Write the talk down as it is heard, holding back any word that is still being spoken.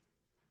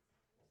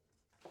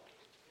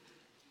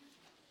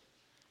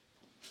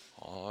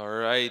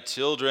right,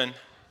 children,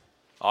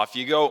 off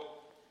you go.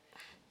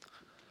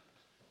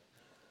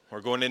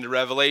 We're going into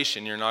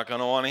Revelation. You're not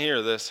going to want to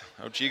hear this.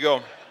 Out you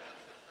go.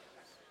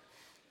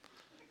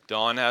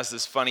 Don has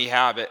this funny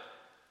habit.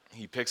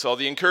 He picks all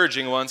the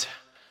encouraging ones.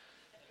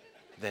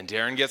 Then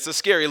Darren gets the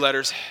scary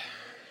letters.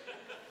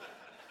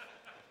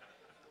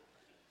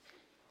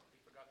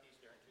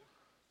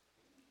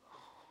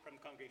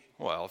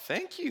 Well,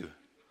 thank you.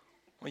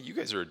 Well, you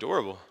guys are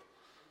adorable.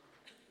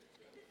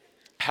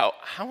 How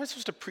am I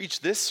supposed to preach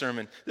this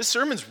sermon? This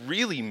sermon's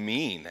really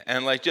mean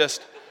and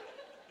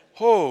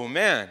oh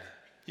man,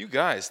 you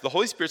guys, the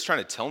Holy Spirit's trying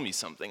to tell me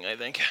something, I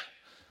think.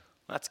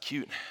 That's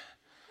cute.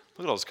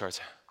 Look at all those cards.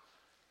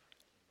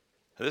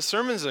 This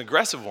sermon's an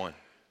aggressive one.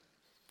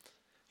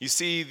 You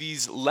see,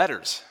 these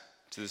letters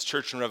to this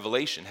church in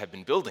Revelation have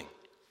been building.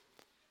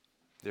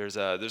 There's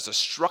a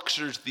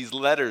structure to these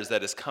letters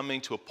that is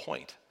coming to a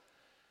point.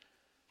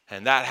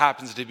 And that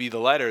happens to be the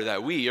letter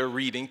that we are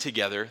reading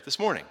together this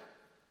morning.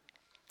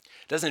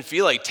 It doesn't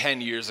feel like 10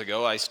 years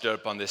ago I stood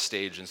up on this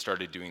stage and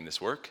started doing this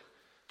work.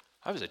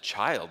 I was a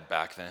child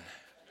back then.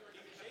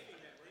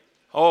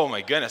 Oh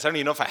my goodness, I don't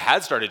even know if I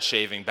had started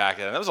shaving back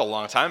then. That was a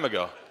long time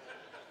ago.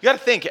 You got to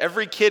think,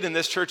 every kid in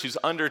this church who's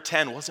under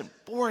 10 wasn't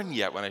born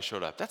yet when I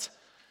showed up. That's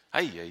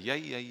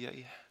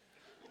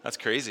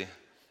crazy.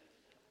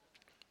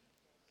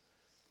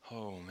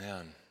 Oh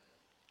man.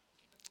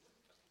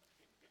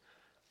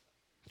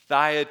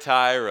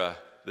 Thyatira,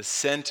 the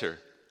center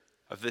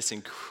of this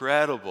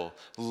incredible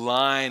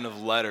line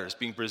of letters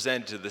being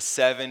presented to the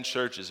 7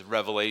 churches of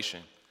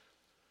Revelation.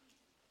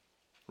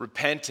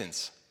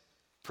 Repentance,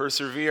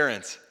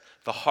 perseverance,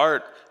 the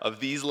heart of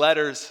these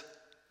letters.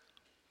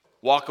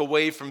 Walk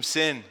away from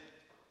sin.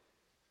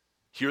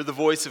 Hear the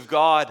voice of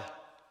God.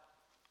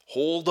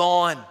 Hold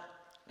on.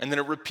 And then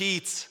it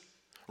repeats.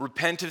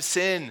 Repent of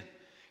sin.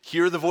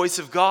 Hear the voice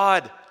of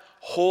God.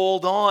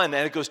 Hold on.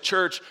 And it goes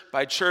church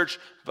by church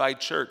by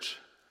church.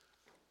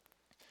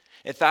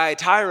 And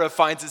Thyatira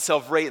finds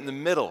itself right in the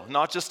middle,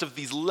 not just of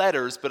these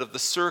letters, but of the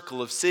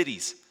circle of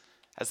cities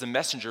as the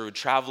messenger would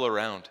travel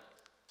around.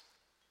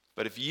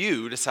 But if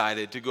you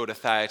decided to go to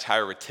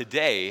Thyatira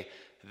today,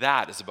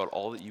 that is about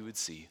all that you would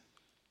see.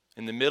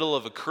 In the middle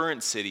of a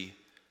current city,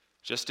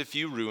 just a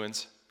few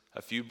ruins,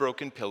 a few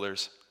broken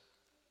pillars,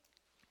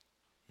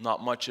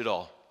 not much at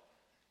all.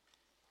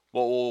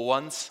 What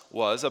once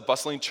was a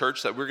bustling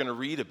church that we're going to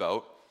read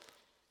about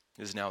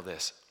is now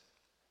this.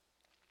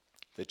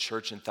 The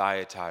church in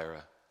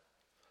Thyatira.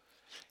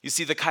 You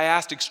see, the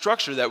chiastic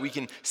structure that we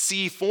can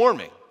see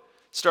forming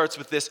starts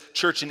with this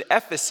church in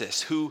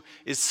Ephesus who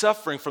is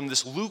suffering from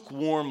this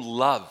lukewarm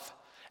love.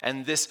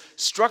 And this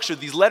structure,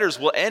 these letters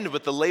will end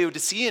with the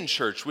Laodicean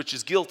church, which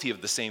is guilty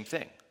of the same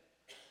thing.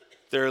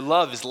 Their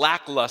love is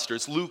lackluster,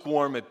 it's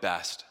lukewarm at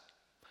best.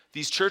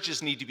 These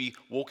churches need to be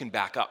woken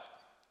back up.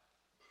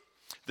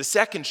 The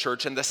second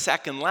church and the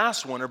second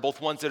last one are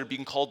both ones that are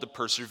being called to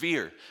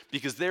persevere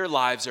because their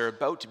lives are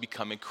about to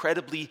become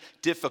incredibly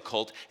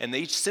difficult and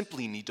they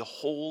simply need to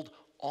hold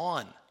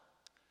on.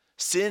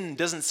 Sin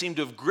doesn't seem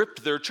to have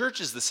gripped their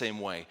churches the same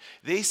way.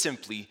 They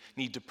simply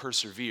need to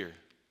persevere.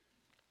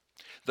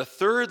 The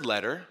third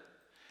letter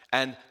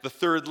and the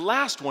third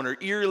last one are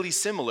eerily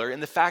similar in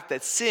the fact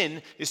that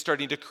sin is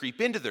starting to creep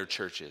into their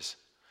churches.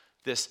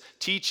 This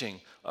teaching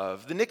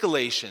of the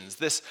Nicolaitans,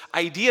 this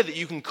idea that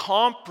you can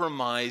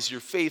compromise your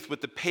faith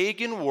with the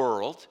pagan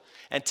world,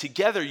 and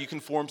together you can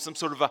form some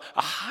sort of a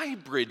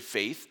hybrid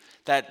faith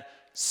that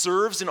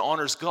serves and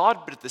honors God,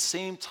 but at the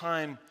same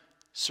time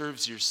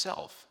serves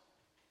yourself.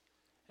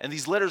 And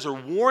these letters are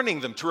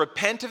warning them to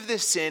repent of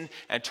this sin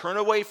and turn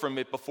away from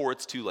it before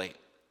it's too late.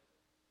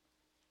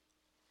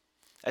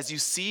 As you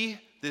see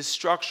this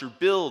structure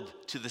build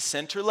to the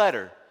center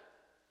letter,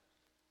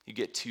 you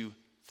get to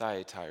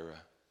Thyatira.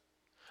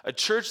 A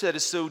church that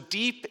is so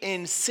deep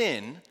in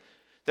sin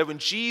that when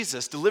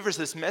Jesus delivers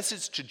this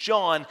message to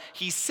John,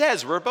 he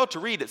says, we're about to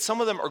read it,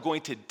 some of them are going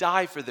to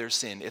die for their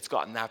sin. It's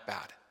gotten that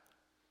bad.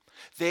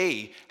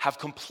 They have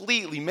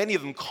completely, many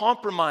of them,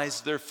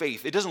 compromised their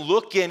faith. It doesn't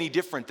look any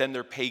different than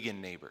their pagan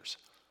neighbors.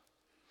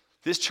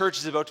 This church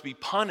is about to be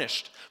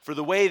punished for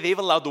the way they've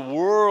allowed the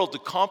world to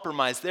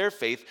compromise their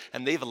faith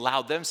and they've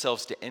allowed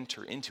themselves to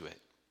enter into it.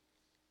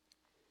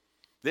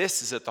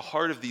 This is at the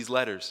heart of these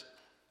letters.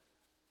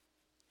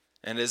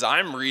 And as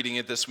I'm reading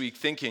it this week,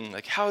 thinking,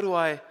 how do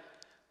I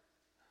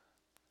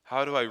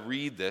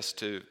read this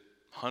to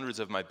hundreds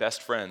of my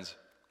best friends?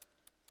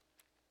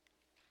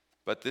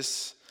 But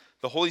the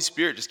Holy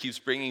Spirit just keeps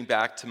bringing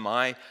back to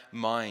my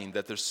mind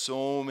that there's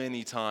so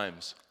many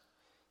times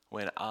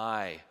when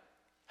I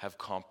have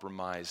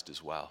compromised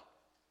as well.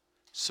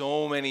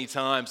 So many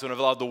times when I've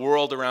allowed the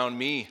world around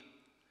me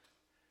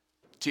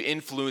to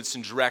influence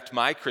and direct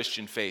my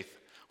Christian faith.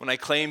 When I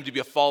claim to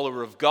be a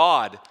follower of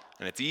God,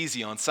 and it's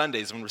easy on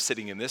Sundays when we're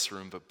sitting in this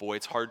room, but boy,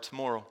 it's hard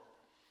tomorrow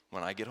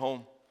when I get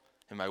home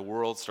and my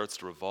world starts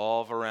to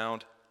revolve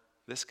around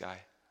this guy.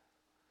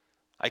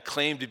 I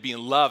claim to be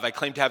in love. I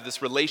claim to have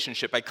this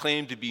relationship. I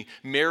claim to be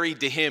married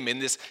to him in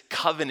this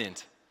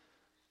covenant.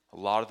 A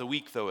lot of the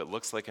week, though, it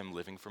looks like I'm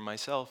living for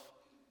myself.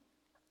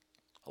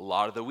 A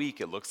lot of the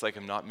week, it looks like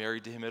I'm not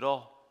married to him at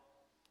all.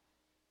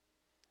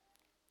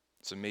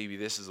 So maybe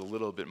this is a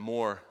little bit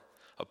more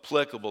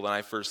applicable than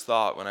I first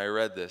thought when I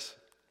read this.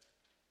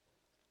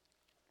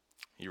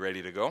 You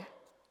ready to go?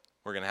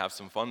 We're going to have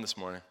some fun this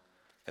morning.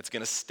 It's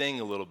going to sting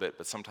a little bit,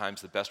 but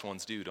sometimes the best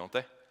ones do, don't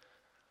they?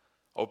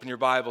 Open your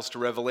Bibles to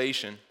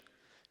Revelation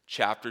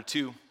chapter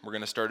 2. We're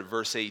going to start at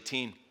verse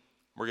 18.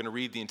 We're going to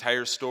read the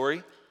entire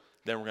story.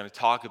 Then we're going to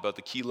talk about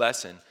the key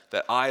lesson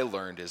that I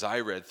learned as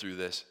I read through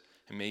this.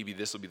 And maybe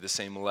this will be the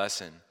same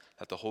lesson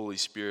that the Holy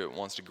Spirit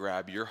wants to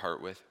grab your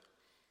heart with.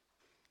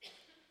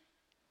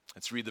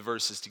 Let's read the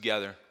verses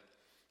together.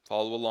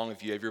 Follow along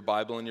if you have your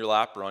Bible in your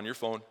lap or on your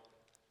phone.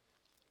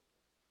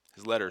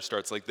 His letter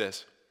starts like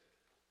this.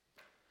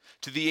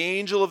 To the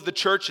angel of the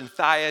church in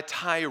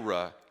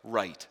Thyatira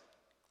write,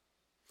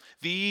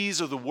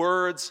 these are the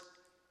words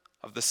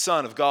of the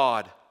Son of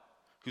God,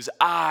 whose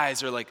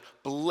eyes are like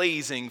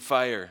blazing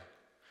fire,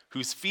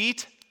 whose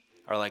feet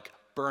are like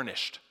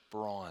burnished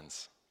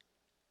bronze.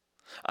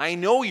 I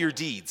know your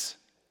deeds.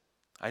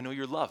 I know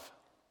your love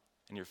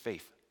and your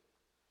faith,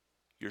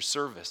 your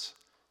service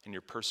and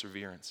your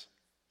perseverance,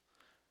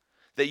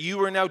 that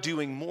you are now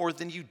doing more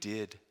than you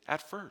did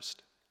at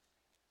first.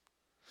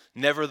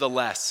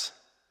 Nevertheless,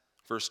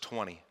 verse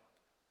 20,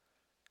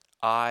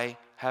 I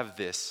have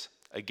this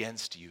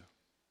against you.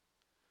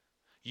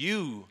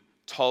 You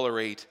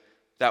tolerate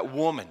that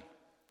woman,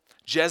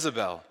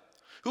 Jezebel,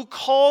 who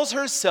calls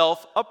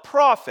herself a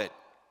prophet.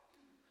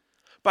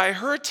 By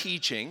her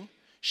teaching,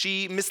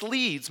 she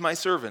misleads my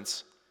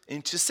servants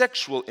into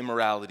sexual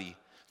immorality,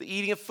 the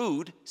eating of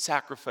food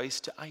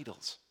sacrificed to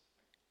idols.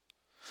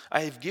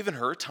 I have given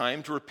her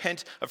time to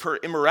repent of her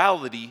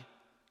immorality,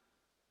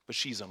 but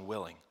she's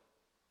unwilling.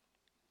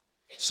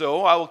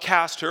 So I will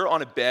cast her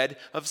on a bed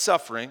of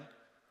suffering.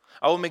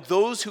 I will make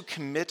those who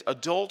commit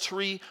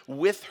adultery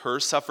with her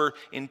suffer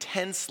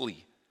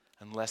intensely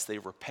unless they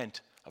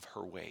repent of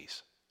her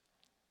ways.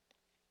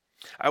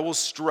 I will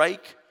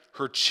strike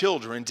her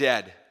children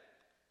dead.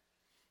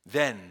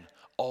 Then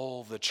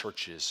all the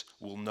churches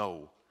will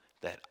know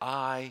that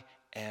I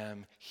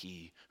am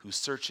he who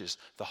searches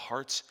the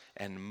hearts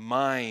and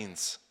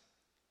minds,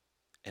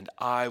 and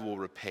I will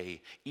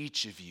repay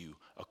each of you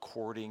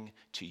according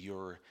to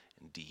your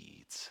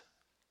deeds.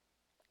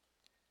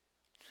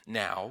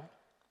 Now,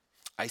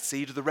 I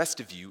say to the rest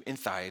of you in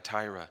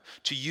Thyatira,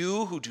 to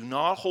you who do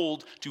not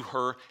hold to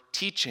her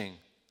teaching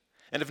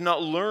and have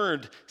not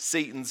learned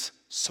Satan's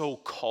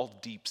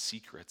so-called deep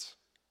secrets,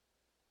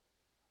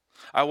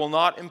 I will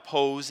not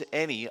impose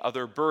any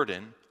other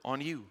burden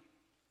on you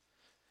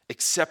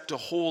except to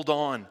hold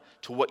on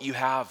to what you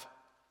have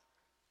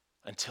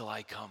until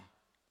I come.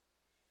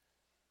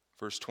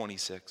 Verse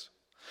 26.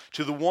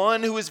 To the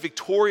one who is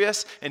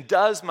victorious and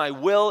does my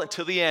will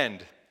until the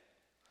end,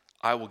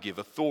 I will give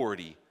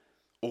authority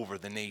over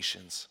the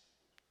nations.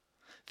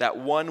 That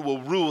one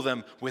will rule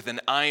them with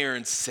an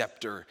iron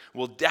scepter,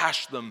 will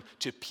dash them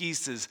to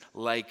pieces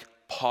like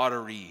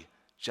pottery,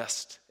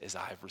 just as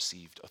I've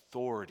received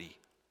authority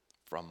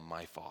from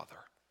my Father.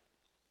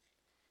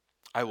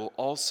 I will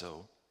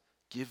also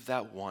give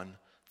that one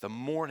the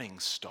morning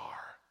star.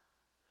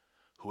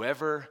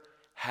 Whoever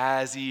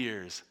has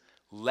ears,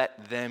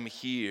 let them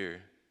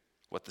hear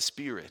what the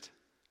Spirit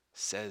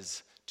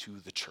says to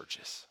the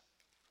churches.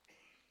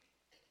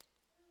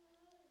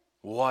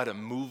 What a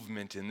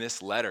movement in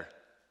this letter.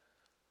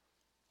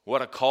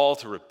 What a call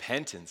to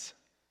repentance.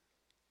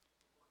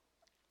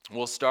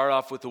 We'll start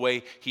off with the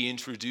way he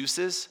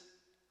introduces.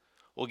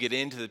 We'll get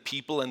into the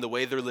people and the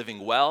way they're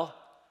living well.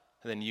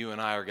 And then you and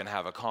I are going to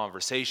have a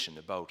conversation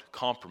about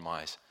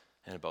compromise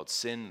and about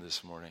sin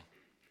this morning.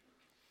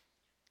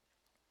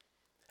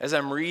 As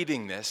I'm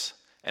reading this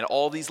and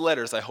all these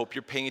letters, I hope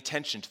you're paying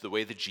attention to the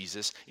way that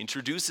Jesus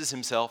introduces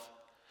himself.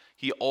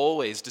 He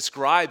always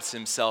describes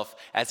himself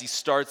as he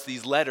starts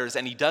these letters,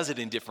 and he does it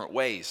in different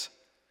ways.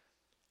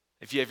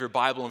 If you have your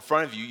Bible in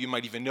front of you, you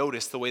might even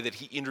notice the way that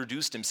he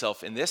introduced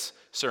himself in this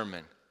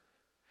sermon.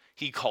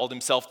 He called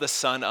himself the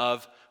Son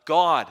of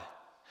God.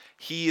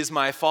 He is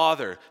my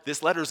Father.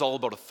 This letter is all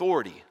about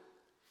authority.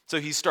 So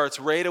he starts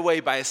right away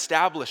by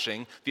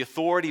establishing the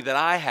authority that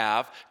I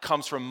have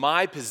comes from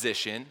my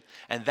position,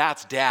 and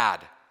that's Dad.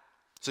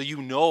 So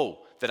you know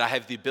that I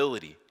have the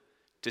ability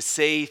to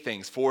say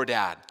things for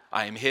Dad.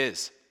 I am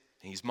his,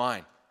 and he's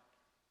mine.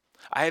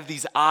 I have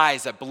these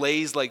eyes that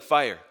blaze like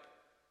fire.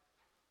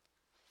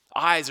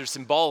 Eyes are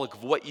symbolic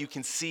of what you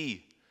can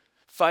see.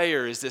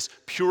 Fire is this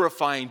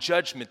purifying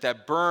judgment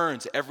that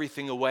burns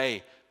everything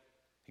away,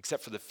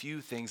 except for the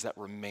few things that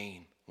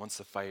remain once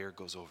the fire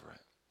goes over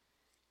it.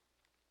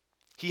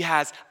 He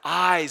has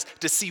eyes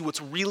to see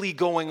what's really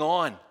going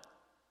on.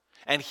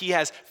 And he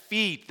has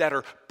feet that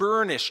are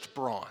burnished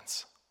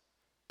bronze.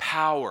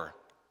 Power.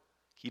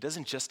 He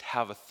doesn't just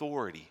have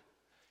authority.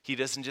 He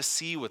doesn't just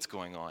see what's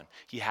going on.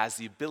 He has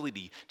the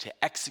ability to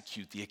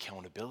execute the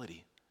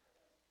accountability.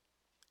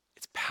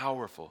 It's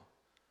powerful.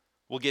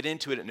 We'll get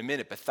into it in a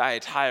minute, but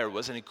Thyatira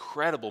was an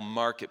incredible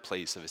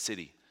marketplace of a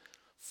city,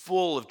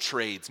 full of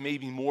trades,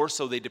 maybe more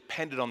so they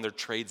depended on their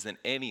trades than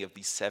any of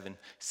these 7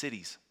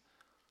 cities.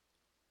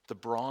 The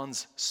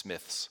bronze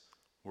smiths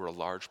were a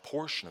large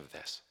portion of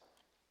this.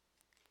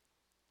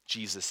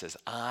 Jesus says,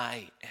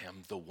 I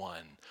am the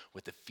one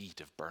with the feet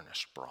of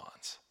burnished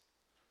bronze.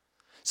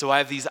 So I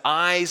have these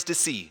eyes to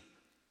see.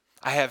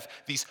 I have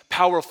these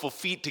powerful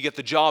feet to get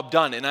the job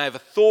done, and I have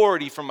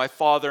authority from my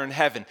Father in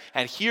heaven.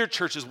 And here,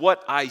 church, is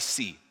what I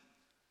see.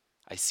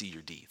 I see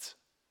your deeds.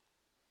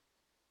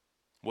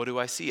 What do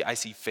I see? I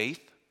see faith,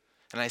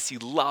 and I see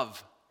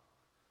love,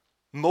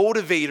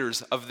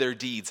 motivators of their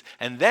deeds.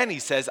 And then he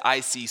says, I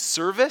see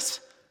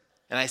service,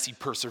 and I see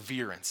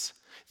perseverance,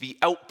 the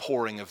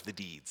outpouring of the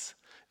deeds.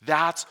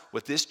 That's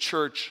what this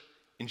church,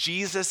 in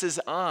Jesus'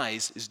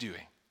 eyes, is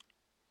doing.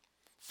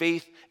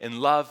 Faith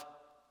and love,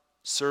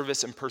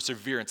 service and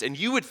perseverance. And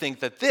you would think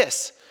that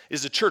this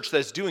is a church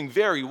that's doing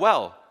very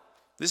well.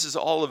 This is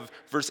all of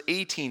verse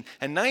 18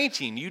 and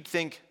 19. You'd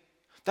think,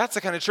 that's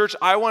the kind of church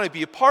I want to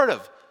be a part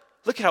of.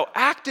 Look at how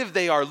active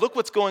they are. Look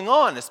what's going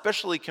on,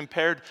 especially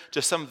compared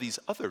to some of these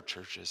other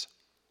churches.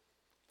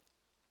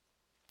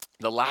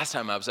 The last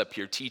time I was up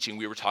here teaching,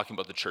 we were talking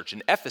about the church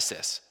in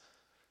Ephesus.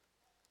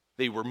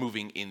 They were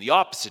moving in the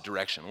opposite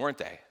direction, weren't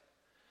they?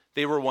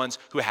 They were ones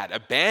who had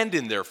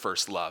abandoned their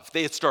first love.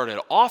 They had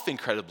started off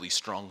incredibly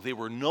strong. They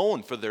were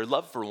known for their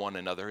love for one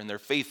another and their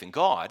faith in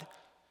God.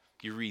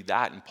 You read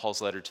that in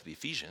Paul's letter to the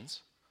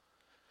Ephesians.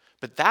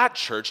 But that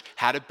church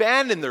had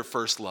abandoned their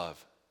first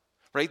love,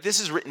 right? This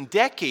is written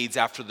decades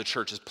after the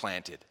church is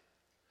planted.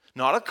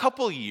 Not a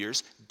couple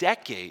years,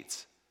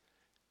 decades.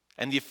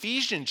 And the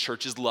Ephesian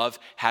church's love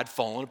had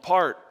fallen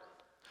apart.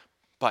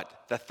 But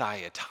the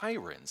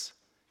Thyatirans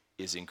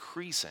is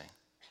increasing.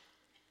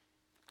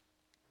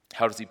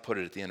 How does he put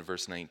it at the end of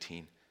verse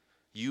 19?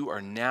 You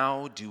are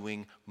now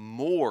doing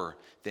more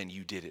than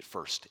you did at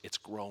first. It's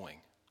growing.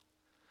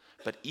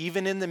 But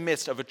even in the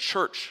midst of a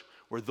church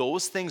where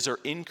those things are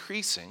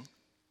increasing,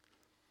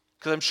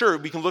 because I'm sure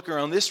we can look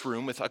around this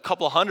room with a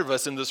couple hundred of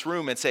us in this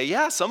room and say,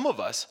 yeah, some of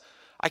us,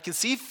 I can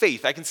see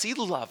faith, I can see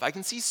love, I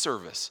can see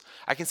service,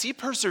 I can see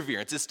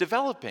perseverance. It's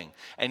developing.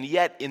 And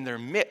yet in their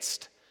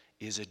midst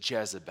is a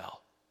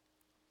Jezebel.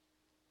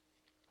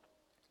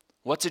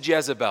 What's a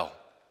Jezebel?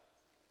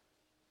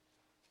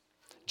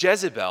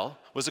 Jezebel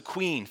was a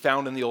queen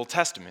found in the Old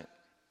Testament.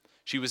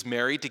 She was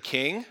married to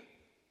King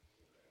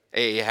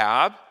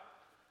Ahab,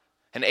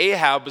 and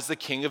Ahab was the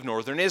king of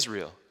northern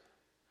Israel.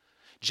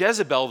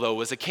 Jezebel, though,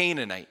 was a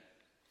Canaanite.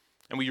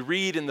 And we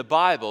read in the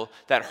Bible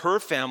that her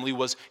family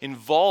was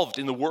involved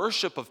in the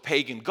worship of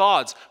pagan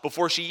gods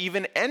before she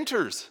even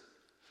enters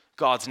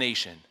God's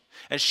nation.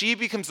 And she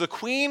becomes the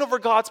queen over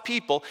God's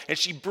people, and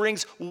she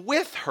brings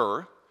with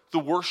her the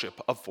worship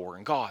of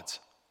foreign gods.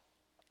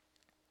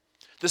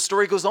 The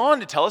story goes on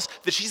to tell us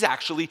that she's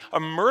actually a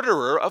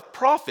murderer of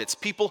prophets,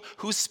 people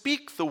who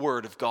speak the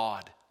word of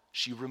God.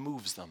 She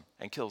removes them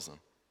and kills them.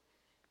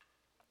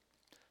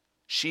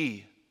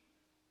 She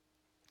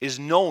is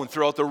known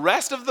throughout the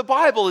rest of the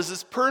Bible as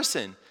this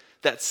person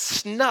that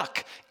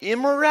snuck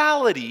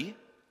immorality,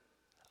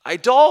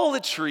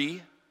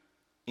 idolatry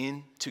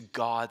into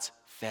God's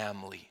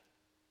family.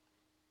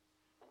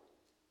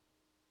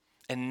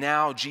 And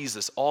now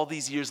Jesus, all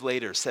these years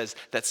later, says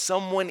that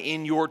someone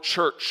in your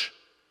church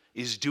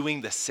is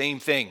doing the same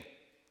thing.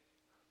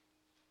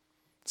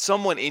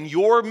 Someone in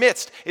your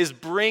midst is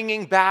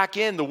bringing back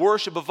in the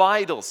worship of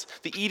idols,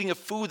 the eating of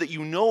food that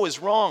you know is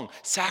wrong,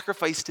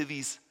 sacrifice to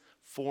these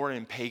foreign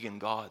and pagan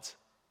gods.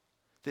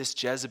 This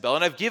Jezebel,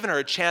 and I've given her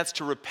a chance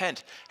to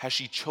repent. Has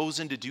she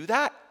chosen to do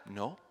that?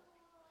 No.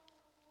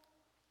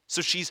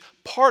 So she's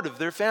part of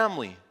their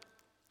family.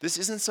 This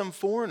isn't some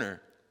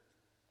foreigner.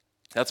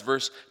 That's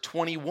verse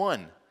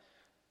 21.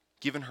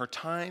 Given her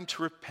time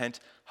to repent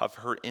of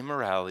her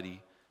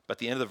immorality, but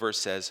the end of the verse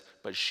says,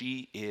 but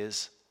she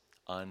is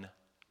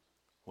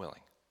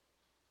unwilling.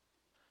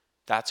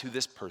 That's who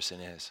this person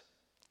is.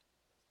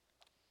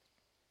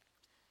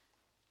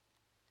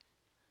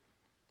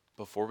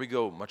 Before we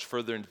go much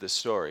further into the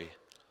story,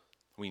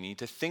 we need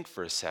to think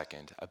for a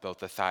second about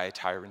the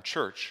Thyatiran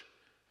church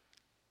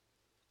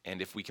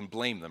and if we can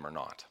blame them or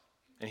not.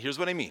 And here's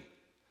what I mean.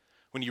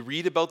 When you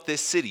read about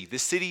this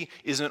city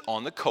isn't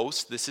on the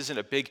coast. This isn't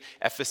a big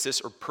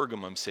Ephesus or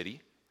Pergamum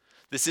city.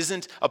 This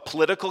isn't a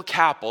political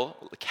capital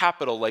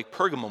like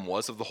Pergamum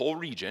was of the whole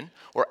region,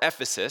 or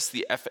Ephesus,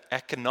 the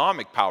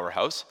economic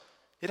powerhouse.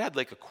 It had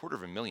like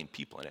 250,000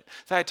 people in it.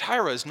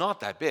 Thyatira is not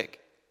that big.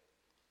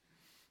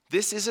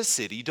 This is a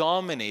city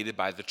dominated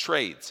by the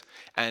trades.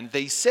 And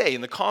they say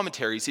in the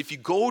commentaries, if you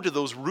go to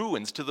those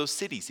ruins, to those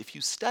cities, if you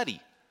study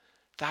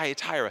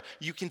Thyatira,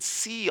 you can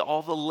see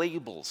all the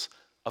labels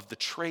of the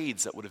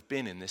trades that would have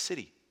been in this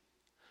city.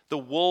 The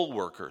wool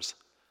workers,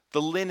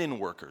 the linen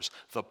workers,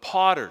 the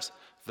potters,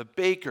 the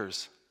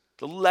bakers,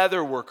 the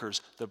leather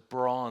workers, the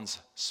bronze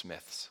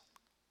smiths.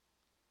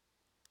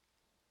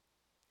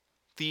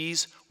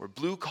 These were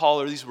blue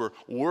collar, these were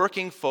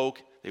working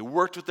folk. They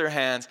worked with their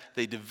hands,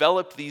 they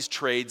developed these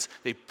trades,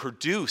 they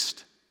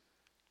produced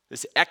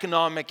this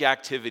economic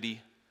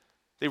activity.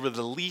 They were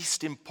the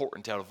least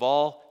important out of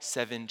all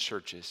 7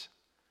 churches.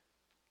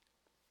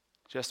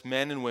 Just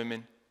men and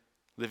women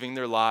living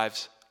their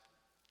lives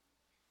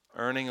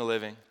earning a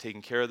living,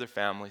 taking care of their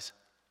families.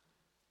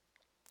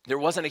 There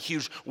wasn't a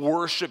huge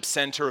worship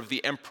center of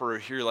the emperor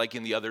here like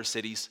in the other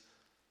cities.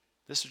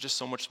 This was just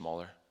so much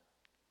smaller.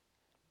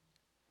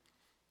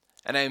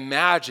 And I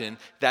imagine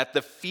that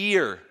the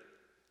fear,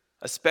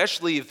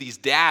 especially of these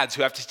dads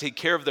who have to take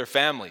care of their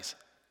families,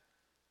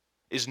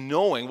 is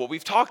knowing what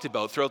we've talked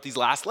about throughout these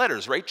last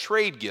letters, right?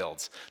 Trade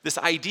guilds. This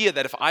idea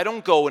that if I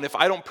don't go and if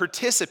I don't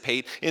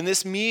participate in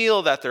this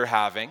meal that they're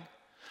having,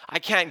 I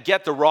can't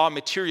get the raw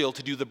material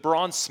to do the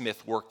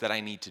bronzesmith work that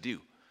I need to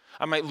do.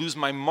 I might lose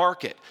my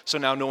market, so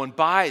now no one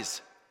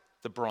buys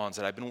the bronze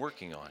that I've been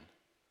working on.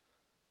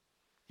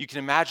 You can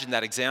imagine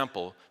that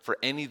example for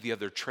any of the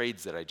other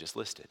trades that I just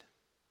listed.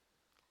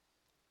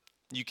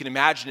 You can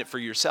imagine it for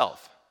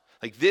yourself.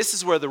 Like, this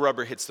is where the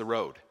rubber hits the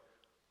road.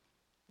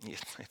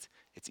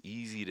 It's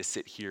easy to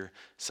sit here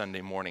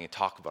Sunday morning and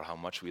talk about how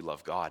much we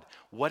love God.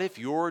 What if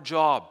your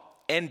job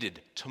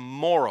ended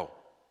tomorrow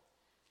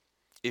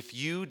if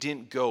you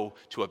didn't go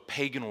to a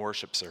pagan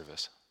worship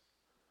service?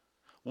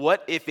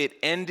 What if it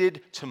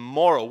ended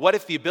tomorrow? What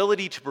if the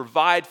ability to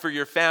provide for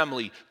your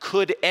family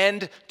could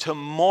end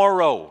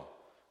tomorrow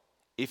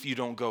if you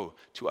don't go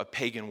to a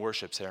pagan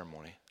worship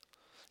ceremony?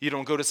 You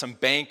don't go to some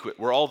banquet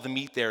where all the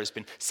meat there has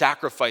been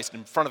sacrificed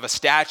in front of a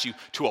statue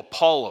to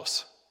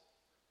Apollos.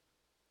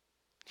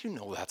 You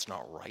know that's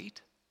not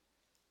right.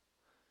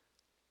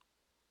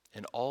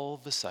 And all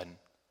of a sudden,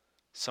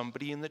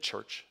 somebody in the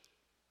church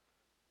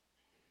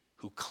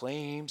who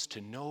claims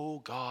to know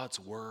God's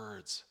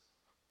words,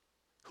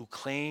 who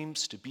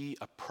claims to be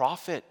a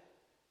prophet.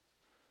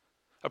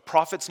 A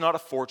prophet's not a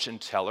fortune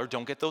teller.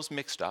 Don't get those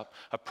mixed up.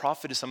 A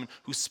prophet is someone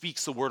who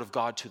speaks the word of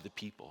God to the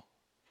people.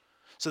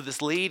 So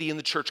this lady in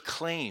the church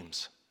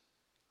claims,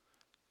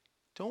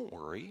 don't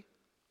worry,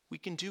 we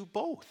can do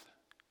both.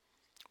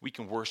 We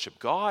can worship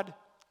God,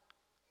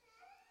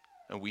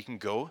 and we can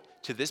go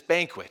to this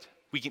banquet.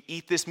 We can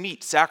eat this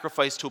meat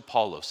sacrificed to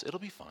Apollos. It'll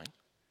be fine.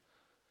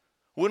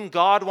 Wouldn't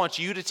God want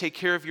you to take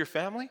care of your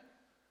family?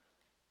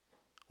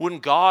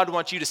 Wouldn't God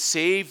want you to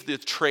save the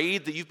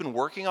trade that you've been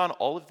working on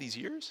all of these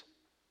years?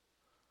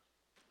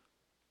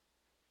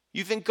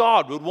 You think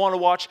God would want to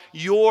watch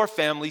your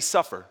family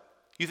suffer?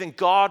 You think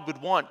God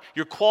would want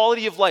your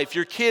quality of life,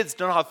 your kids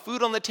don't have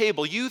food on the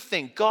table? You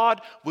think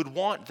God would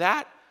want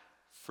that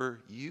for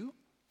you?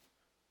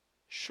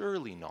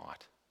 Surely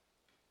not.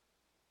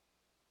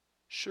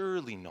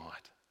 Surely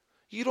not.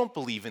 You don't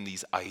believe in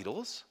these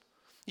idols.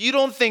 You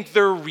don't think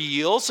they're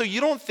real, so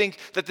you don't think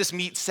that this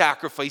meat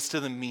sacrifice to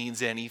them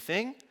means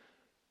anything.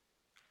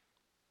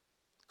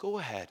 Go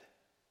ahead.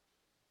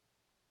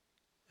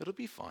 It'll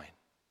be fine.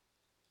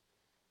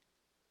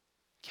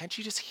 Can't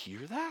you just hear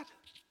that?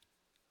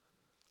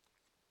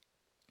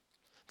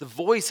 The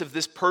voice of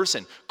this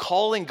person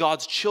calling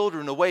God's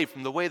children away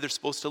from the way they're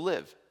supposed to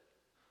live.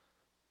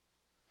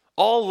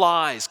 All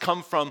lies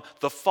come from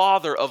the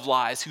father of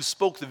lies who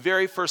spoke the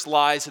very first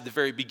lies at the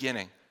very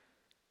beginning.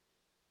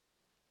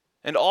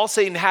 And all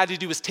Satan had to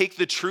do was take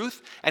the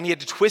truth and he had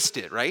to twist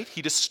it, right?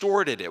 He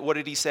distorted it. What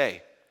did he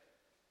say?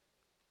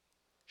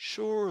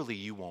 Surely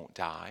you won't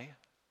die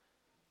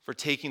for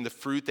taking the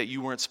fruit that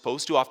you weren't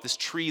supposed to off this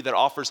tree that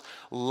offers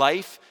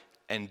life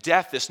and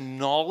death, this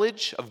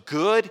knowledge of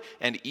good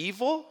and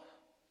evil.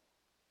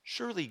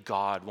 Surely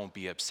God won't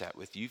be upset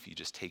with you if you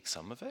just take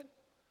some of it.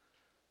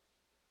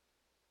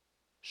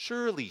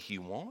 Surely he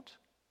won't.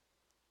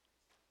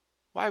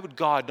 Why would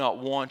God not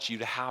want you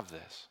to have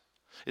this?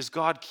 Is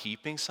God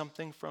keeping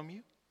something from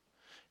you?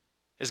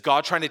 Is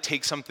God trying to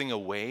take something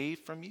away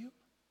from you?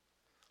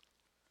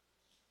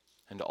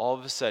 And all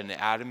of a sudden,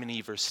 Adam and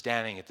Eve are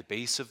standing at the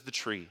base of the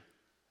tree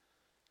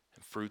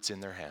and fruit's in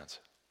their hands.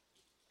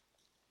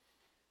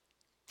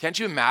 Can't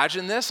you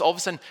imagine this? All of a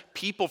sudden,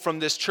 people from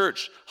this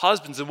church,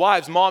 husbands and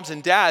wives, moms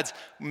and dads,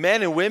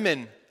 men and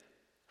women,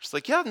 just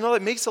like, yeah, no,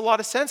 that makes a lot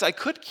of sense. I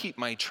could keep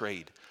my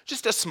trade.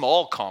 Just a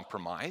small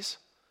compromise.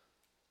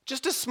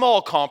 Just a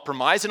small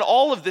compromise, and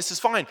all of this is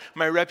fine.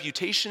 My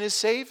reputation is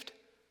saved.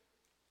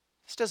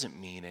 This doesn't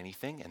mean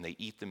anything, and they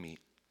eat the meat.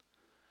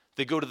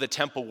 They go to the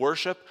temple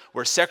worship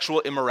where sexual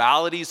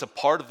immorality is a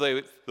part of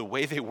the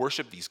way they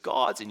worship these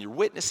gods, and you're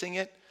witnessing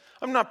it.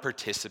 I'm not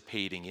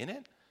participating in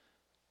it.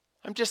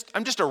 I'm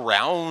just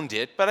around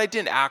it, but I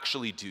didn't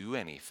actually do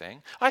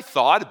anything. I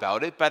thought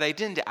about it, but I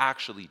didn't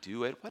actually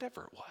do it,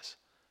 whatever it was.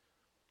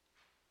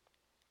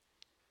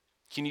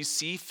 Can you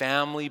see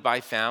family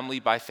by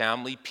family by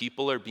family,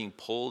 people are being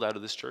pulled out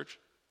of this church?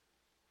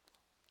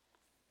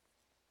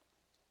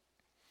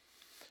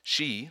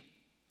 She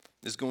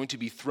is going to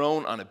be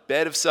thrown on a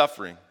bed of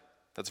suffering.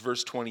 That's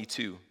verse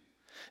 22.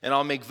 And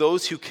I'll make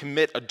those who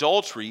commit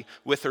adultery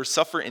with her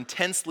suffer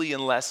intensely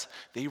unless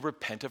they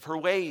repent of her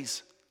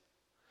ways.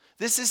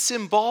 This is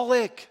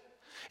symbolic.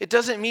 It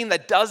doesn't mean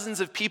that dozens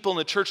of people in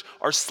the church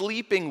are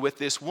sleeping with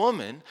this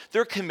woman.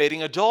 They're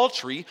committing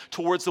adultery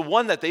towards the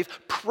one that they've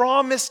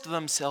promised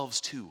themselves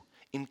to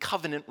in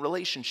covenant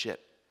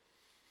relationship.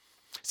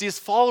 See, as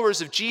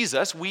followers of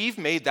Jesus, we've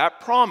made that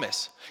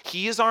promise.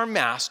 He is our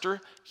master.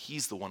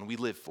 He's the one we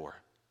live for.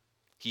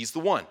 He's the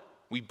one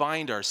we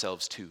bind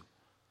ourselves to.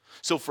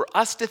 So for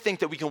us to think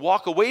that we can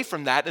walk away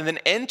from that and then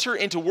enter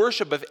into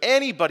worship of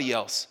anybody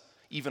else,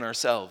 even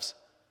ourselves,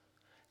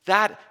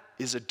 that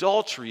is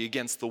adultery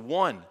against the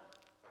one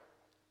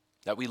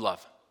that we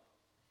love.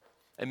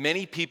 And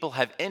many people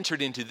have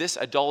entered into this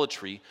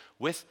idolatry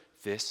with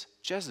this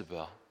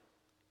Jezebel.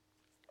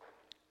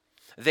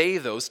 They,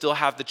 though, still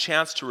have the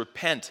chance to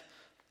repent.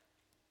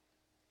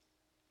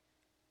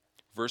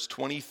 Verse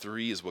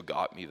 23 is what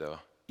got me, though.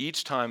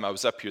 Each time I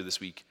was up here this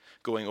week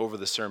going over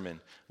the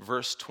sermon,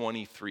 verse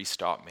 23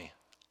 stopped me.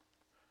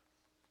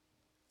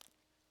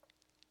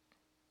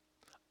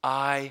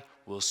 I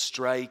will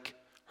strike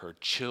her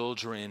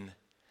children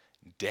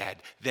dead.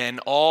 Then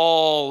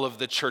all of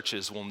the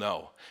churches will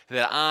know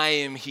that I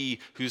am he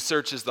who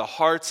searches the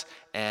hearts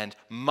and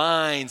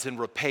minds and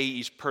repay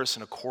each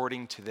person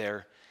according to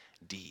their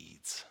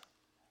deeds.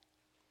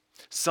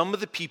 Some of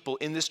the people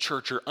in this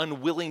church are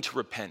unwilling to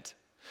repent.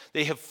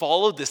 They have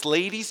followed this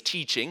lady's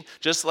teaching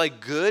just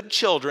like good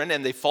children,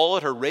 and they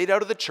followed her right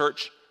out of the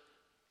church.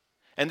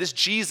 And this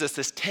Jesus,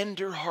 this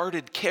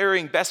tender-hearted,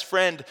 caring best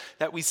friend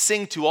that we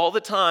sing to all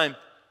the time,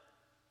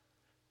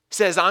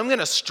 says, I'm going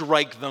to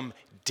strike them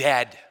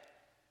dead.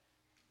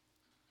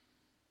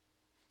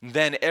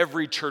 Then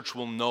every church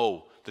will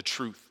know the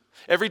truth.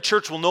 Every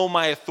church will know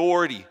my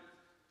authority.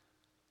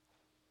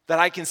 That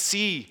I can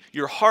see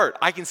your heart.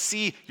 I can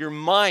see your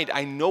mind.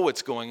 I know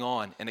what's going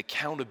on. And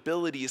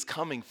accountability is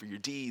coming for your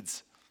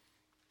deeds.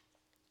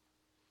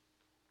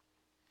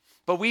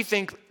 But we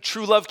think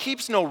true love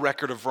keeps no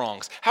record of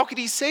wrongs. How could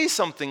he say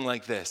something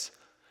like this?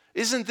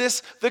 Isn't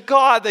this the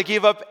God that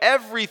gave up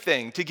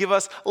everything to give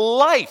us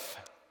life,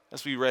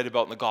 as we read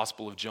about in the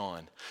Gospel of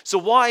John? So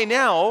why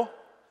now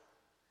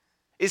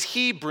is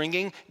he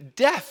bringing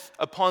death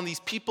upon these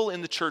people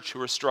in the church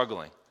who are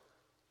struggling?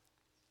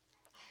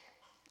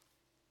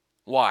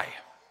 Why?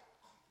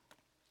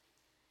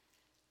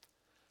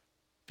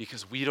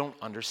 Because we don't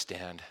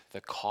understand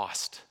the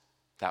cost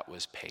that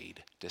was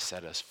paid to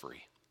set us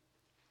free.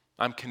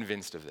 I'm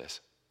convinced of this.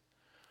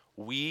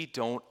 We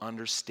don't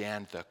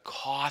understand the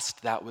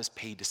cost that was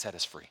paid to set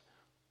us free.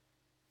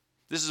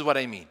 This is what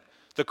I mean.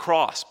 The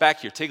cross, back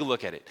here, take a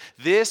look at it.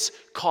 This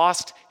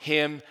cost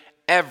him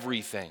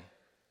everything.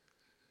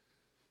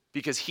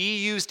 Because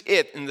he used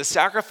it in the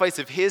sacrifice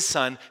of his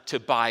son to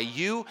buy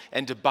you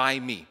and to buy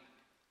me.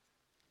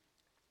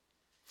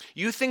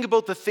 You think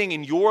about the thing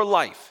in your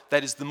life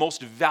that is the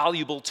most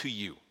valuable to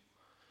you.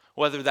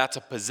 Whether that's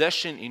a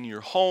possession in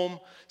your home,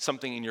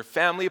 something in your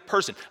family, a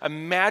person.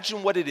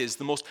 Imagine what it is,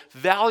 the most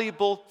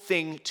valuable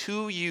thing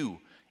to you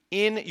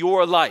in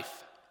your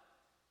life.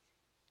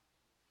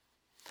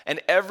 And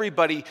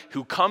everybody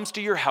who comes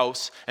to your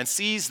house and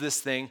sees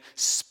this thing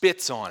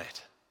spits on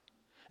it.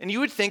 And you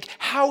would think,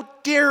 how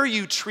dare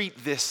you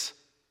treat this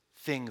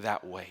thing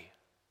that way?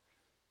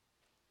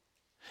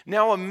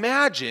 Now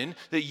imagine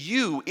that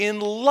you, in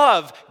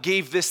love,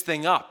 gave this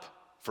thing up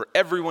for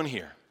everyone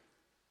here.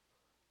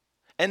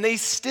 And they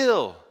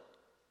still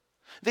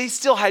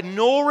had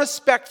no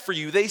respect for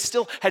you. They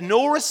still had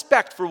no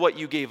respect for what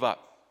you gave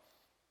up.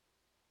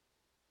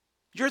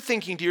 You're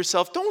thinking to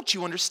yourself, don't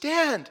you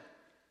understand?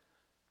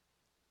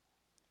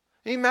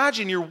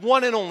 Imagine your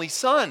one and only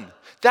son.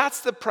 That's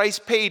the price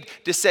paid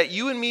to set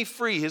you and me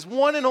free, his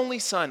one and only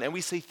son. And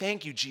we say,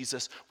 thank you,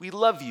 Jesus. We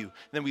love you.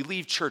 And then we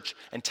leave church,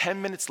 and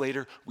 10 minutes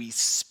later, we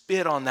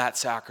spit on that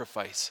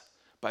sacrifice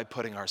by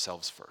putting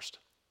ourselves first.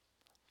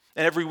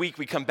 And every week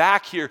we come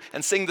back here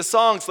and sing the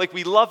songs like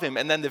we love him,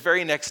 and then the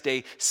very next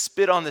day,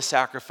 spit on the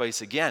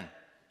sacrifice again.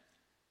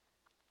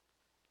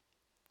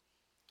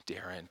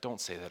 Darren, don't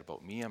say that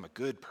about me. I'm a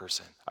good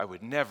person. I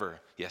would never.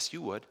 Yes,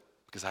 you would,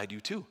 because I do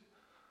too.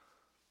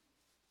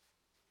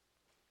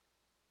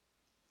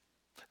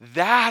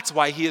 That's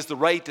why he has the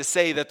right to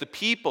say that the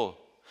people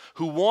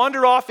who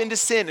wander off into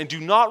sin and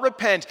do not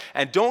repent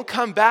and don't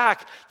come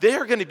back, they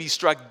are going to be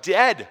struck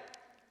dead.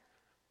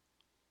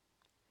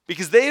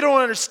 Because they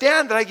don't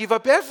understand that I gave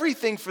up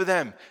everything for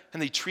them.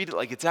 And they treat it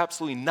like it's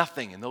absolutely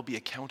nothing. And there'll be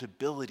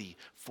accountability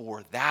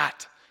for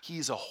that. He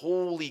is a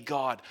holy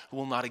God who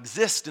will not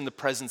exist in the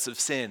presence of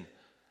sin.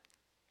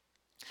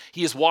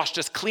 He has washed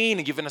us clean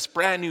and given us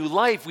brand new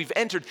life. We've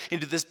entered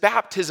into this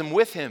baptism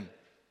with him.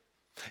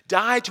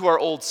 Died to our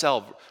old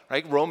self,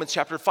 right? Romans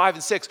chapter 5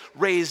 and 6,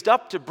 raised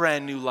up to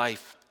brand new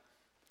life.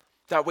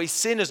 That way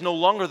sin is no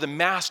longer the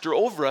master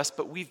over us,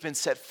 but we've been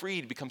set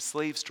free to become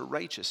slaves to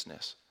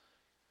righteousness.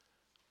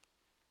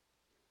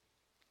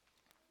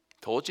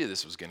 Told you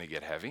this was going to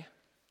get heavy.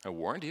 I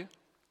warned you.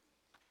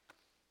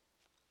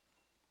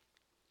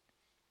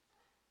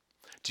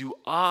 Do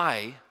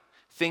I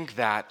think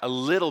that a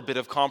little bit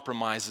of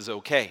compromise is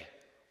okay?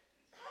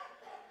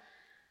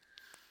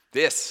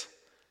 This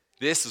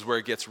is where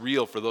it gets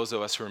real for those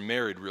of us who are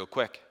married real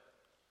quick.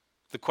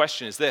 The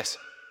question is this.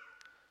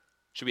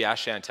 Should we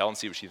ask Chantel and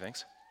see what she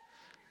thinks?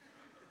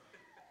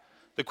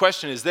 The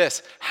question is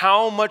this.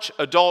 How much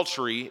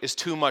adultery is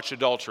too much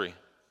adultery?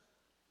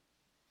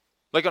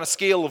 Like on a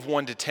scale of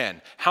 1 to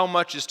 10, how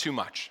much is too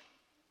much?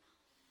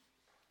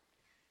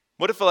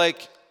 What if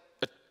like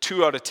a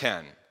 2 out of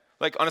 10?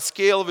 Like on a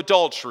scale of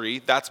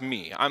adultery, that's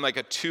me. I'm like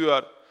a 2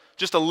 out,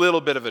 just a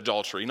little bit of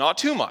adultery. Not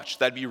too much.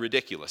 That'd be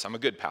ridiculous. I'm a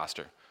good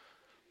pastor.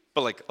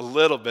 But like a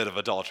little bit of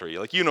adultery.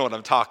 Like you know what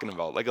I'm talking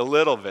about. Like a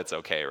little bit's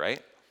okay,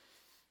 right?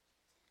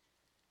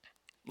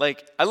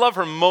 Like I love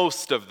her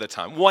most of the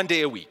time. 1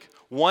 day a week.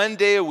 1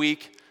 day a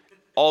week,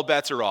 all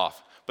bets are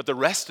off. But the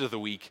rest of the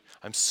week,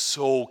 I'm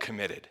so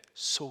committed.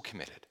 So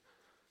committed.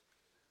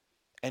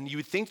 And you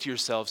would think to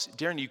yourselves,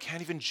 Darren, you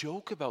can't even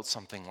joke about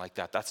something like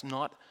that. That's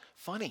not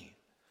funny.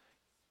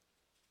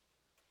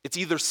 It's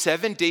either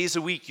 7 days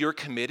a week you're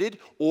committed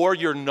or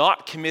you're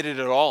not committed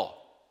at all.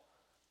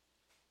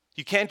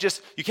 You can't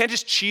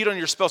just cheat on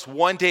your spouse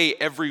 1 day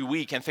every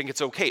week and think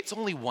it's okay. It's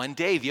only 1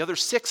 day. The other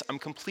 6, I'm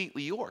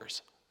completely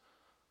yours.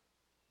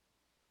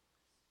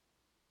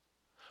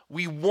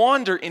 We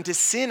wander into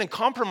sin and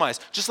compromise,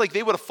 just like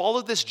they would have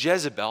followed this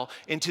Jezebel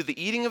into the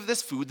eating of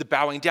this food, the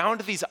bowing down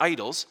to these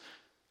idols.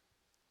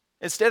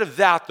 Instead of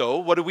that, though,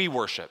 what do we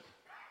worship?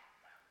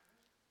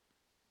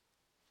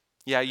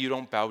 Yeah, you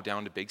don't bow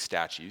down to big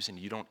statues and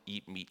you don't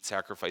eat meat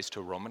sacrificed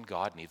to a Roman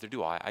god, neither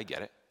do I. I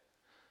get it.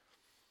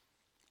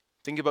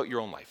 Think about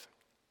your own life.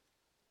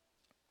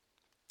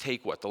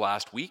 Take what, the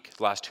last week,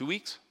 the last 2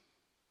 weeks?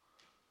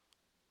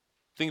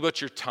 Think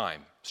about your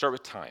time. Start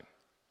with time.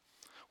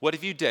 What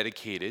have you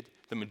dedicated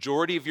the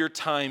majority of your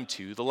time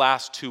to the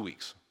last 2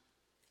 weeks?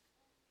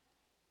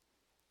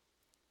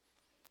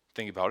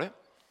 Think about it.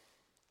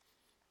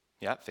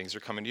 Yeah, things are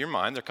coming to your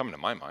mind. They're coming to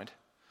my mind.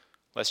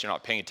 Unless you're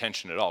not paying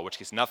attention at all, in which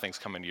case nothing's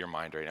coming to your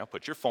mind right now.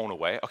 Put your phone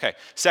away. Okay,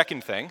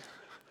 second thing,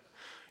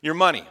 your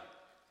money.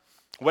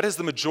 What is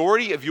the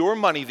majority of your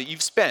money that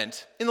you've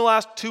spent in the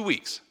last 2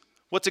 weeks?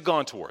 What's it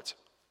gone towards?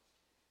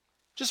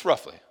 Just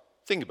roughly.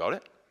 Think about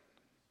it.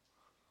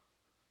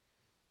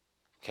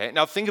 Okay,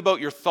 now think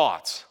about your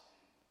thoughts.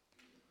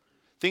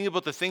 Think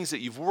about the things that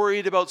you've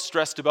worried about,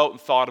 stressed about,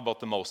 and thought about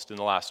the most in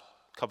the last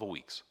couple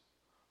weeks.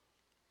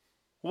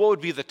 What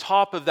would be the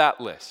top of that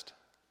list?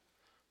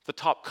 The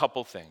top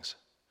couple things.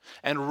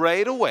 And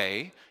right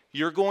away,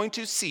 you're going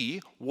to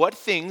see what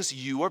things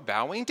you are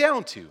bowing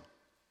down to.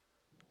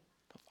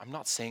 I'm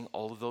not saying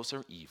all of those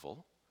are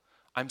evil.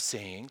 I'm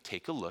saying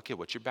take a look at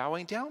what you're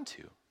bowing down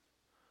to.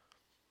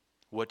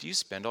 What do you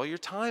spend all your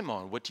time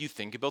on? What do you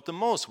think about the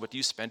most? What do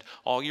you spend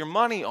all your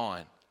money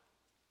on?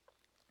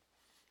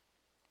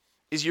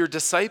 Is your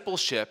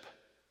discipleship,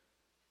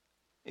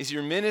 is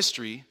your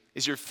ministry,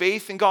 is your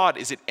faith in God,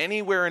 is it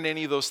anywhere in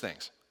any of those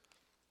things?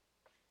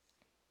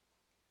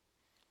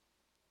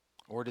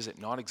 Or does it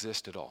not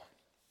exist at all?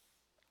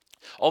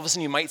 All of a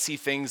sudden you might see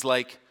things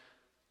like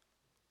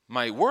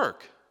my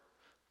work.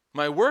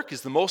 My work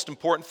is the most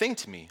important thing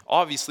to me.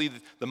 Obviously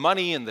the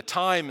money and the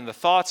time and the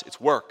thoughts,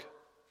 it's work.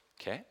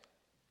 Okay?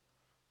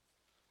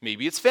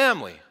 Maybe it's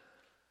family.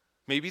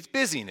 Maybe it's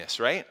busyness,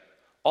 right?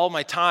 All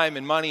my time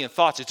and money and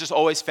thoughts, it's just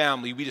always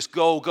family. We just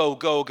go, go,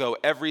 go, go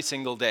every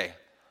single day.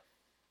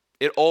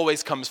 It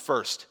always comes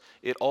first.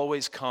 It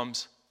always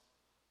comes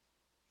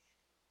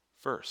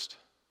first.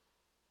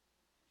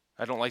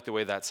 I don't like the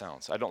way that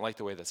sounds. I don't like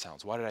the way that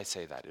sounds. Why did I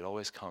say that? It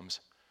always comes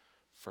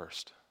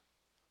first.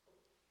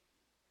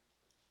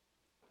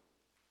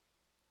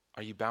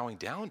 Are you bowing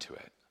down to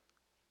it?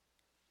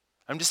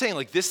 I'm just saying,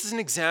 like, this is an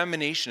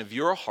examination of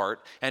your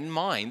heart and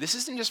mind. This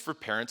isn't just for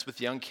parents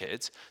with young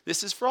kids.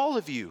 This is for all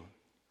of you.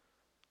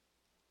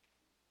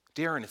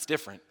 Darren, it's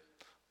different.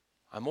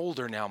 I'm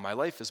older now. My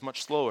life is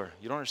much slower.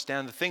 You don't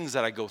understand the things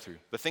that I go through,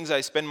 the things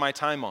I spend my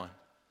time on.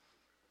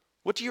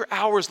 What do your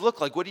hours look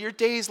like? What do your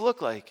days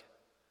look like?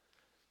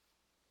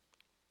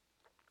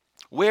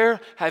 Where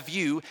have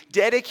you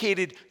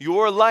dedicated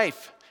your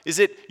life? Is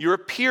it your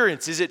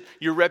appearance? Is it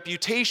your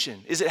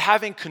reputation? Is it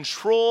having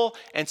control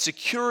and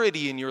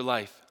security in your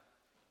life?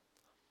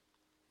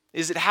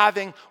 Is it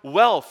having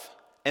wealth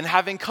and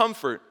having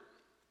comfort?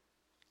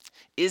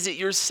 Is it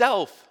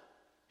yourself?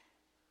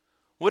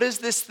 What is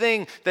this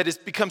thing that has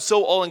become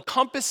so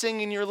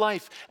all-encompassing in your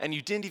life and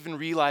you didn't even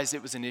realize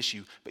it was an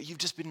issue, but you've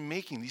just been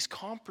making these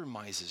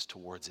compromises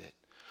towards it?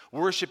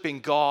 Worshiping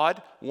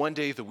God 1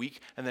 day of the week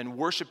and then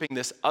worshiping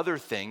this other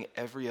thing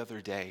every other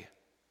day.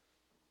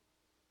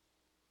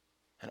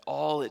 And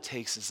all it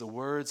takes is the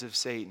words of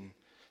Satan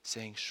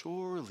saying,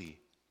 surely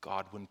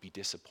God wouldn't be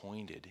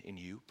disappointed in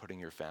you putting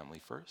your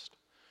family first.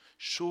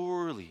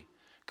 Surely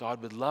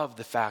God would love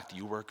the fact that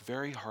you work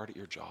very hard at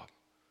your job.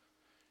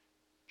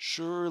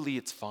 Surely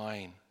it's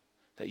fine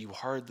that you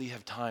hardly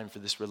have time for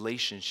this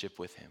relationship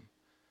with him.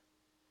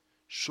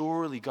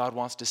 Surely God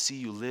wants to see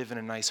you live in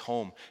a nice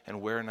home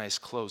and wear nice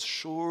clothes.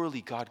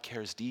 Surely God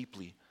cares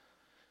deeply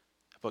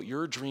about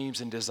your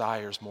dreams and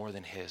desires more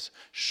than his.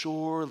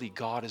 Surely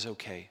God is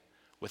okay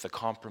with a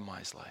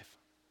compromised life.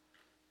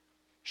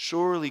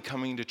 Surely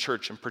coming to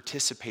church and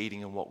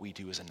participating in what we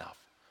do is enough.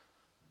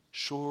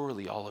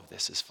 Surely all of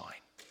this is fine.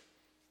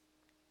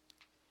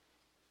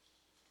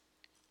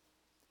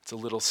 It's a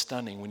little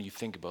stunning when you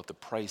think about the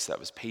price that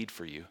was paid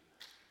for you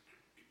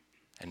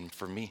and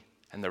for me.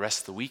 And the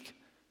rest of the week,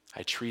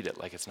 I treat it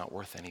like it's not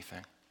worth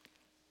anything.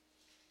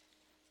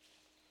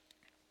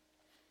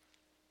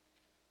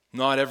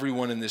 Not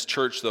everyone in this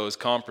church, though, is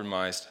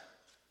compromised.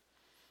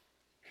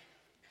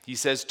 He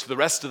says to the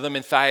rest of them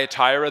in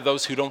Thyatira,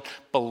 those who don't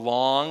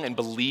belong and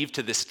believe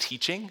to this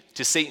teaching,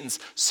 to Satan's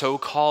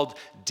so-called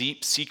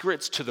deep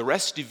secrets, to the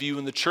rest of you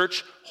in the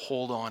church,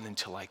 hold on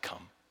until I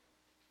come.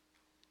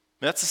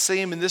 And that's the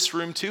same in this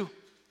room too.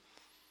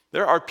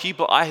 There are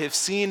people I have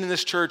seen in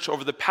this church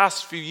over the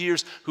past few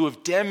years who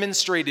have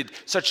demonstrated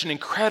such an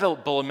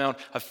incredible amount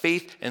of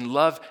faith and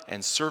love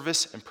and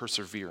service and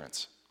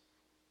perseverance.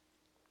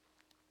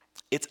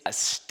 It's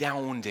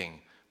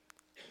astounding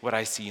what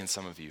I see in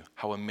some of you,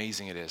 how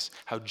amazing it is,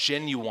 how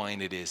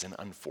genuine it is and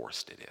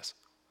unforced it is.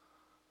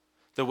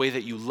 The way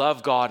that you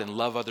love God and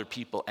love other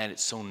people, and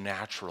it's so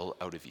natural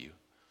out of you.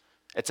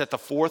 It's at the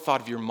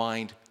forethought of your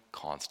mind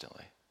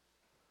constantly.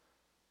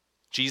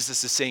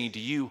 Jesus is saying to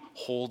you,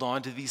 hold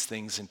on to these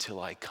things until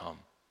I come.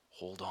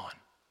 Hold on.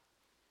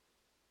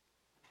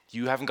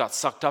 You haven't got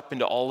sucked up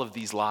into all of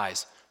these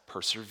lies.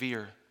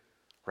 Persevere,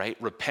 right?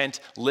 Repent,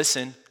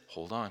 listen,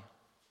 hold on.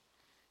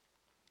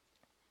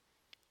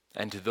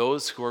 And to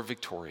those who are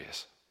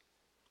victorious,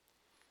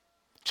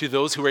 to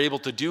those who are able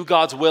to do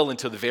God's will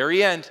until the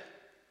very end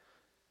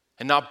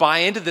and not buy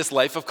into this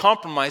life of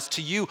compromise,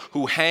 to you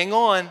who hang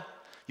on,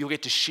 you'll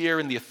get to share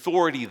in the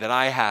authority that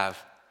I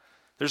have.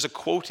 There's a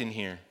quote in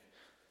here.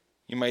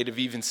 You might have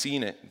even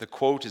seen it. The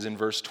quote is in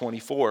verse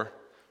 24.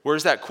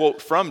 Where's that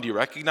quote from? Do you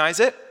recognize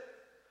it?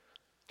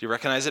 Do you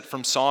recognize it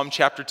from Psalm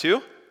chapter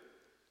 2?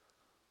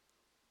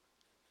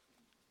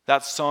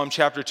 That's Psalm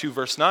chapter 2,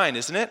 verse 9,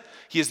 isn't it?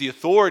 He has the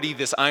authority,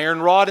 this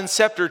iron rod and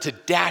scepter, to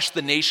dash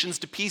the nations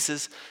to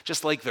pieces,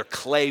 just like they're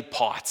clay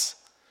pots.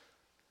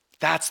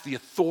 That's the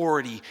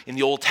authority in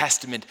the Old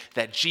Testament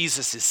that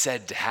Jesus is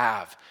said to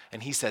have.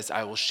 And he says,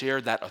 I will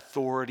share that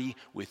authority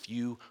with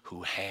you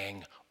who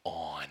hang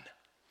on.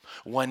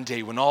 One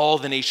day when all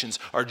the nations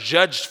are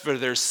judged for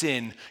their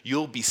sin,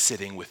 you'll be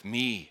sitting with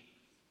me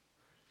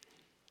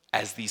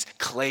as these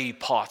clay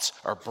pots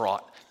are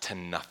brought to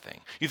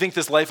nothing. You think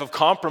this life of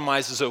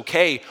compromise is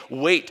okay?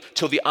 Wait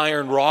till the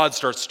iron rod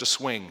starts to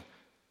swing.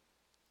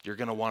 You're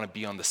going to want to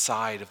be on the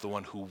side of the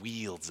one who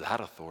wields that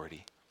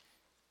authority.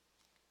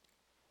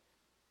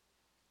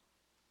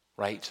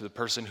 Right? To the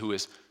person who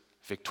is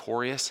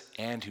victorious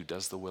and who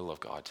does the will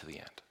of God to the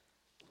end.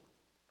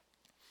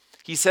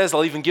 He says,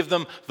 I'll even give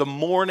them the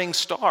morning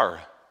star.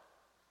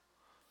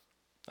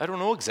 I don't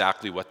know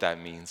exactly what that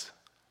means.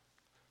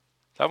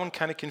 That one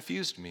kind of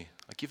confused me.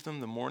 I give them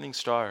the morning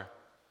star.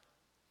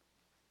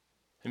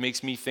 It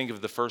makes me think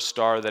of the first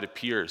star that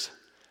appears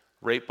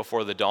right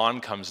before the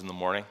dawn comes in the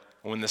morning,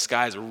 when the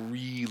sky is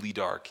really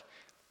dark,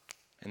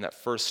 and that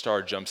first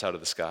star jumps out of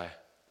the sky.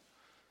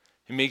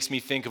 It makes me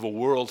think of a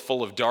world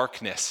full of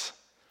darkness,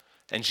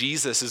 and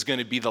Jesus is going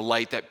to be the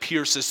light that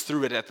pierces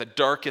through it at the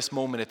darkest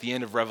moment at the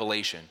end of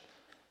Revelation.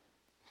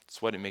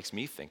 That's what it makes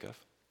me think of.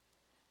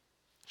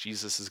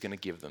 Jesus is going to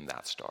give them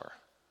that star.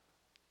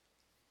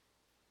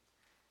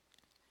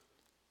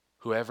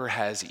 Whoever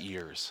has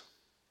ears,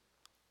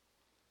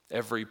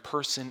 every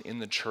person in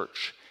the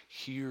church,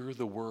 hear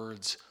the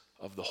words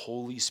of the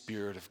Holy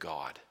Spirit of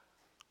God.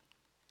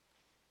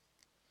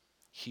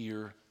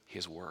 Hear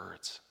his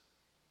words.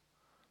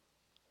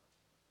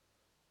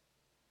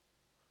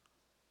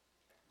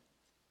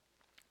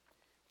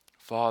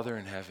 Father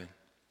in heaven,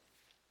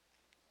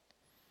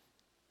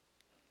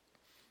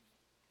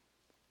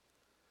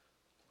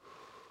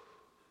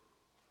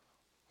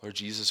 Lord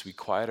Jesus, we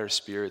quiet our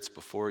spirits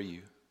before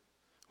you.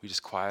 We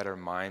just quiet our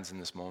minds in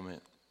this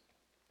moment.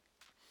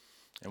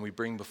 And we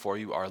bring before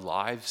you our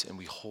lives and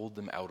we hold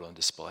them out on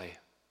display.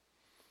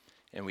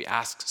 And we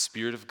ask,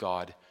 Spirit of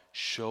God,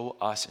 show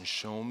us and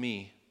show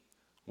me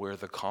where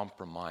the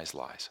compromise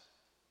lies.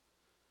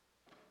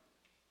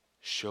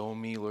 Show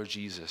me, Lord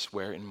Jesus,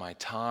 where in my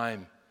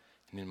time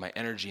and in my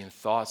energy and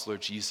thoughts,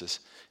 Lord Jesus,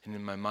 and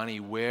in my money,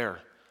 where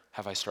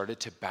have I started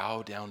to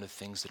bow down to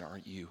things that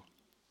aren't you?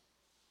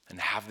 And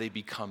have they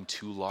become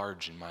too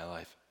large in my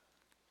life?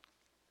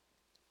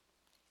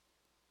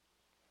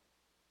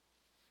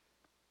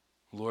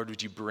 Lord,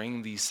 would you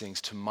bring these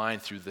things to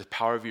mind through the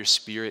power of your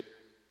Spirit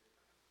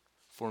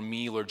for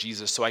me, Lord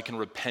Jesus, so I can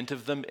repent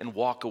of them and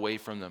walk away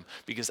from them,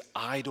 because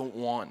I don't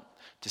want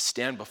to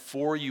stand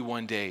before you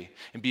one day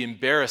and be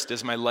embarrassed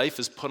as my life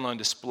is put on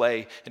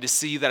display and to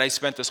see that I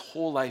spent this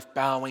whole life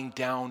bowing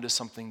down to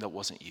something that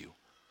wasn't you.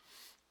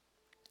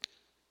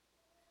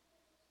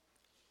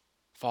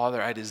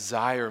 Father, I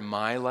desire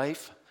my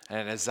life and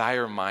I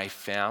desire my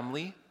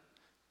family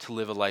to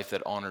live a life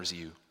that honors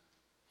you,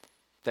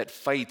 that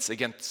fights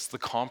against the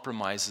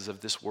compromises of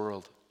this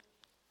world,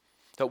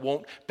 that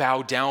won't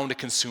bow down to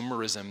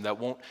consumerism, that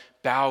won't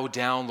bow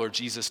down, Lord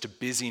Jesus, to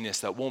busyness,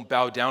 that won't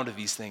bow down to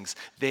these things.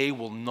 They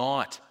will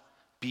not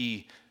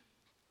be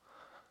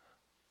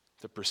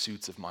the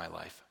pursuits of my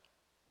life.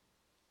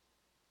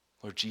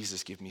 Lord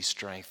Jesus, give me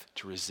strength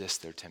to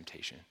resist their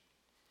temptation.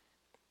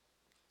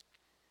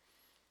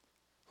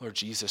 Lord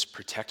Jesus,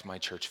 protect my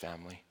church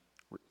family.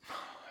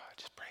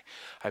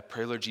 I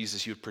pray, Lord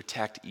Jesus, you would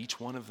protect each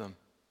one of them.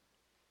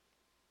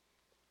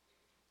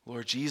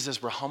 Lord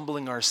Jesus, we're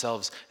humbling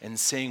ourselves and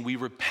saying we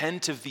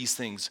repent of these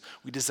things.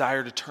 We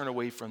desire to turn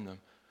away from them.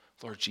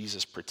 Lord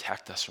Jesus,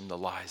 protect us from the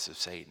lies of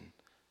Satan.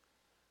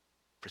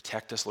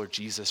 Protect us, Lord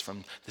Jesus,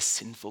 from the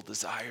sinful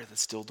desire that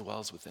still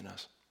dwells within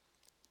us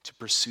to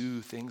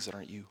pursue things that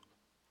aren't you.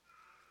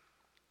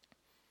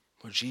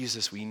 Lord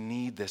Jesus, we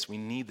need this. We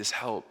need this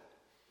help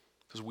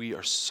because we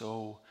are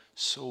so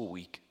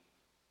weak.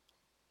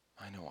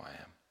 I know I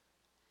am.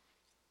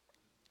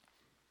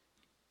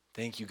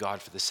 Thank you,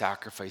 God, for the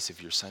sacrifice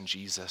of your Son,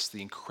 Jesus, the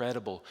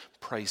incredible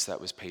price that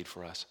was paid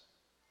for us.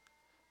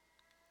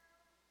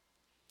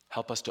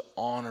 Help us to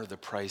honor the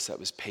price that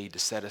was paid to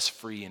set us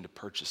free and to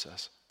purchase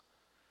us.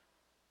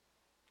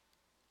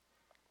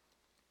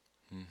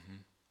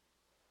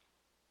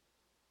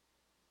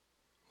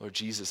 Lord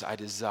Jesus, I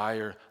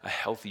desire a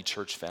healthy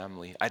church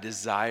family. I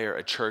desire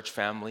a church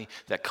family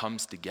that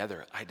comes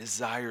together. I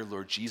desire,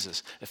 Lord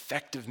Jesus,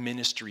 effective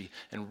ministry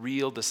and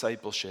real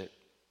discipleship.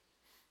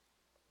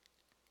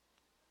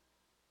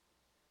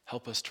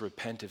 Help us to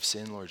repent of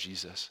sin, Lord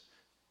Jesus,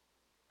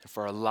 and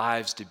for our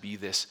lives to be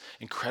this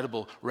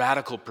incredible,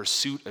 radical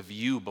pursuit of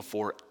you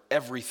before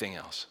everything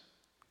else.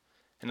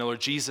 And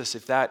Lord Jesus,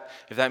 if that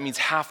means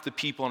half the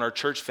people in our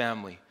church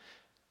family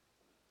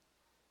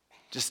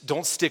just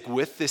don't stick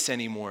with this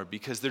anymore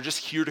because they're just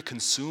here to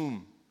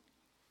consume.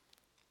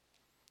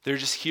 They're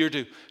just here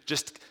to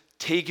just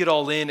take it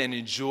all in and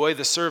enjoy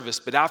the service,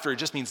 but after it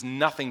just means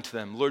nothing to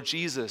them. Lord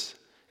Jesus,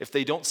 if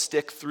they don't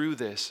stick through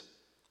this,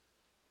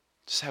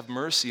 just have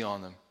mercy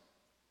on them.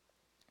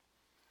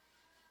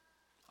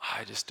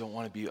 I just don't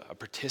want to be a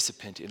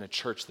participant in a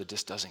church that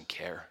just doesn't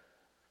care.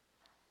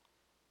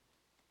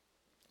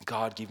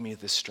 God, give me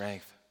the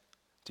strength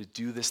to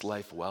do this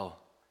life well,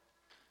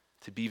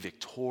 to be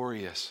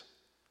victorious,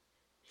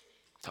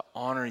 to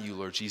honor you,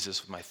 Lord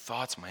Jesus, with my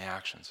thoughts, my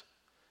actions.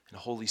 And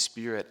Holy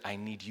Spirit, I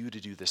need you to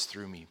do this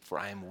through me, for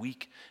I am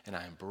weak and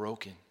I am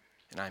broken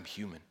and I am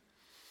human.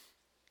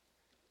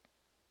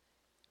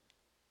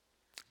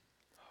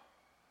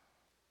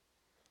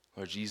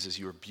 Lord Jesus,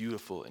 you are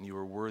beautiful and you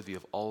are worthy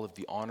of all of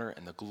the honor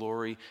and the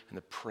glory and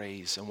the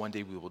praise. And one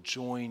day we will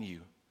join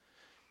you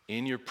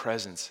in your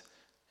presence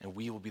and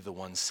we will be the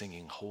ones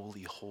singing,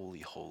 "Holy, holy,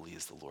 holy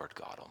is the Lord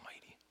God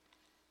Almighty."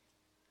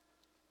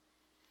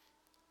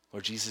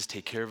 Lord Jesus,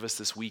 take care of us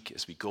this week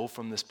as we go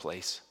from this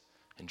place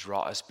and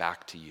draw us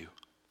back to you.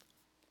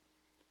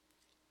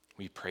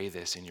 We pray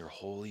this in your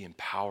holy and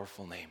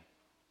powerful name.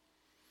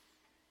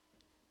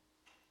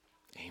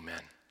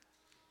 Amen.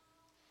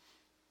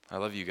 I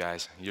love you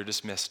guys. You're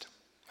dismissed.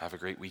 Have a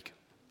great week.